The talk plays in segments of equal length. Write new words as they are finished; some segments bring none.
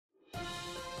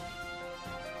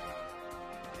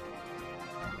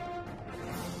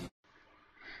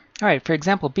All right, for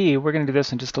example B, we're going to do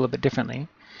this one just a little bit differently.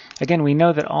 Again, we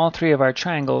know that all three of our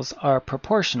triangles are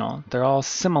proportional. They're all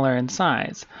similar in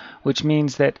size, which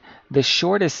means that the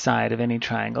shortest side of any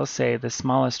triangle, say the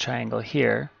smallest triangle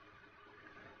here,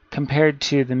 compared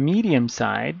to the medium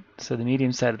side, so the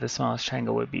medium side of the smallest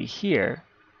triangle would be here,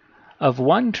 of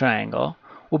one triangle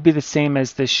will be the same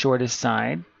as the shortest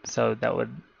side. So that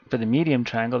would, for the medium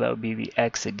triangle, that would be the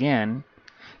x again,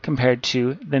 compared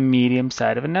to the medium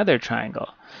side of another triangle.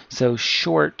 So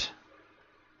short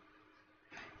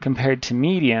compared to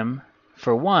medium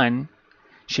for one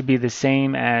should be the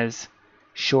same as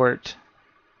short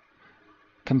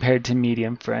compared to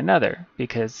medium for another,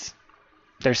 because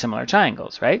they're similar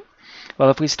triangles, right? Well,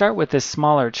 if we start with this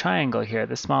smaller triangle here,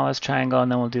 the smallest triangle,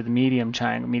 and then we'll do the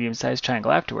medium-sized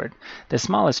triangle afterward. The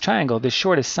smallest triangle, the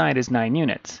shortest side is 9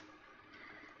 units.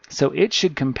 So it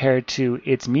should compare to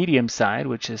its medium side,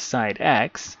 which is side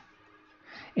x,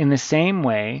 in the same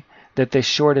way that the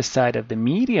shortest side of the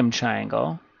medium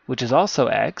triangle, which is also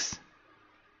x,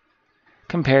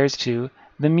 compares to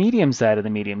the medium side of the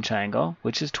medium triangle,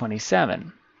 which is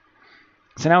 27.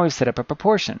 So now we've set up a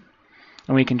proportion,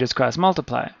 and we can just cross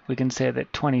multiply. We can say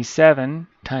that 27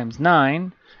 times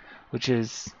 9, which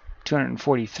is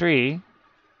 243,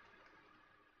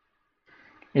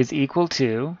 is equal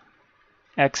to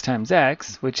x times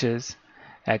x, which is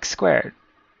x squared.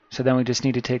 So then we just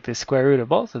need to take the square root of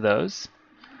both of those,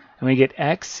 and we get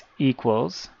x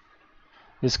equals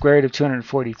the square root of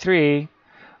 243,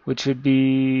 which would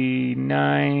be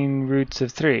 9 roots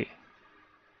of 3.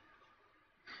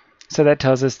 So that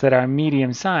tells us that our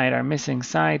medium side, our missing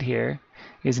side here,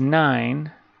 is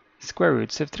 9 square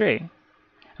roots of 3. And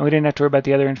we didn't have to worry about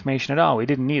the other information at all. We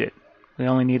didn't need it. We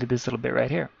only needed this little bit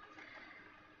right here.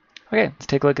 Okay, let's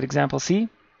take a look at example C.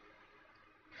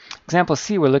 Example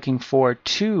C, we're looking for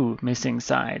two missing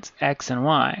sides, x and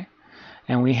y.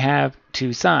 And we have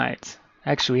two sides.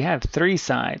 Actually, we have three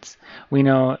sides. We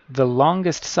know the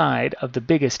longest side of the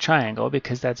biggest triangle,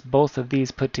 because that's both of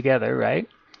these put together, right?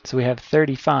 So we have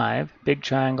 35. Big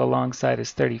triangle, long side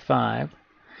is 35.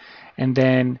 And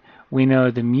then we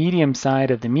know the medium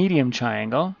side of the medium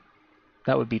triangle.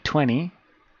 That would be 20.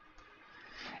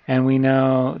 And we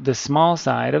know the small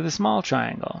side of the small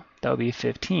triangle. That would be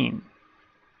 15.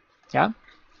 Yeah?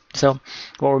 So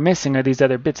what we're missing are these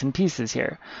other bits and pieces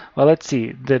here. Well, let's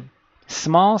see. The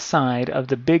small side of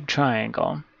the big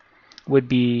triangle would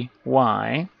be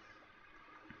y,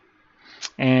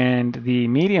 and the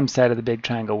medium side of the big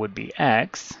triangle would be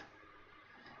x.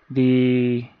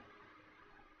 The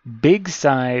big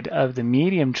side of the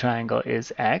medium triangle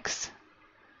is x,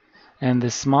 and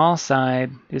the small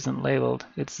side isn't labeled,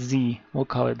 it's z. We'll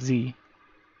call it z.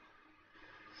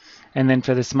 And then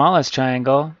for the smallest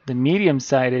triangle, the medium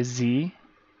side is z,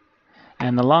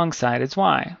 and the long side is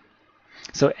y.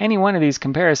 So any one of these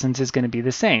comparisons is going to be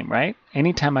the same, right?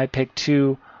 Anytime I pick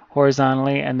two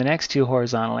horizontally and the next two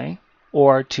horizontally,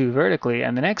 or two vertically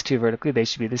and the next two vertically, they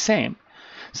should be the same.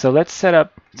 So let's set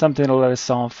up something to let us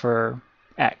solve for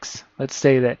x. Let's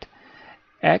say that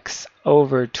x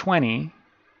over 20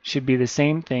 should be the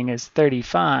same thing as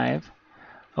 35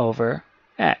 over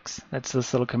x. That's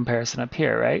this little comparison up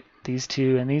here, right? These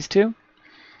two and these two.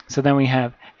 So then we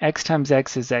have x times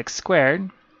x is x squared.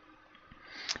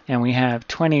 And we have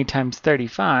 20 times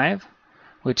 35,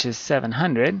 which is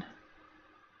 700.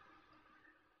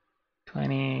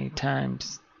 20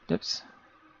 times,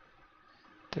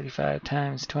 35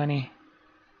 times 20,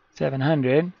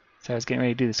 700. So I was getting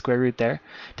ready to do the square root there.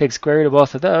 Take square root of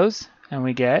both of those, and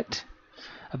we get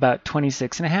about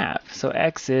 26.5. So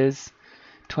x is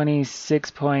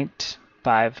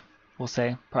 26.5, we'll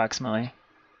say, approximately.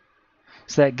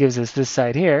 So that gives us this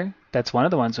side here. That's one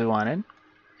of the ones we wanted.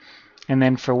 And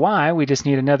then for y, we just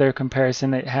need another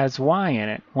comparison that has y in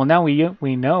it. Well, now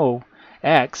we know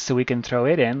x, so we can throw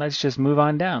it in. Let's just move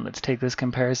on down. Let's take this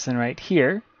comparison right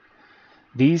here,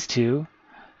 these two,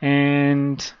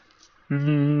 and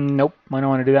nope, I don't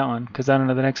want to do that one because I don't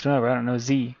know the next one over. I don't know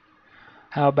z.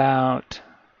 How about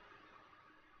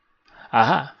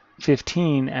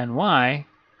 15 and y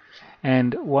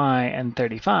and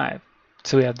 35.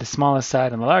 So we have the smallest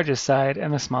side and the largest side,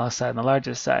 and the smallest side and the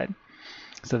largest side.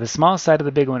 So the small side of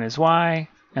the big one is y,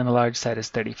 and the large side is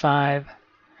 35.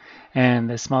 And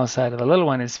the small side of the little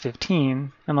one is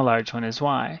 15, and the large one is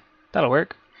y. That'll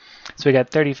work. So we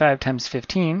got 35 times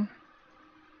 15.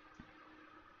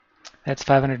 That's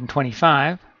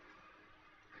 525.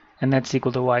 And that's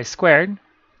equal to y squared.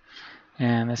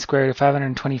 And the square root of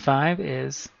 525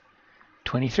 is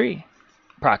 23,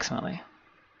 approximately.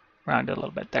 Round it a little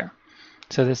bit there.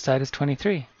 So this side is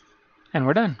 23. And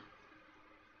we're done.